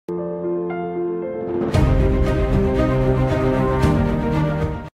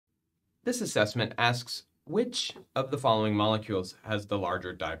This assessment asks which of the following molecules has the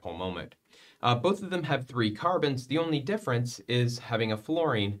larger dipole moment. Both of them have 3 carbons. The only difference is having a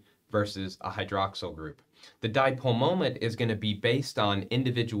fluorine versus a hydroxyl group. The dipole moment is going to be based on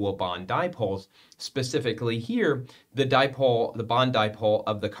individual bond dipoles, specifically here the bond dipole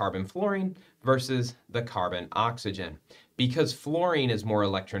of the carbon fluorine versus the carbon oxygen. Because fluorine is more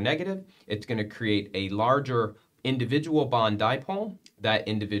electronegative, it's going to create a larger individual bond dipole. That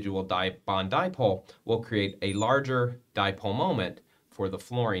individual bond dipole will create a larger dipole moment for the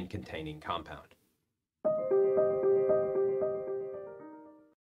fluorine-containing compound.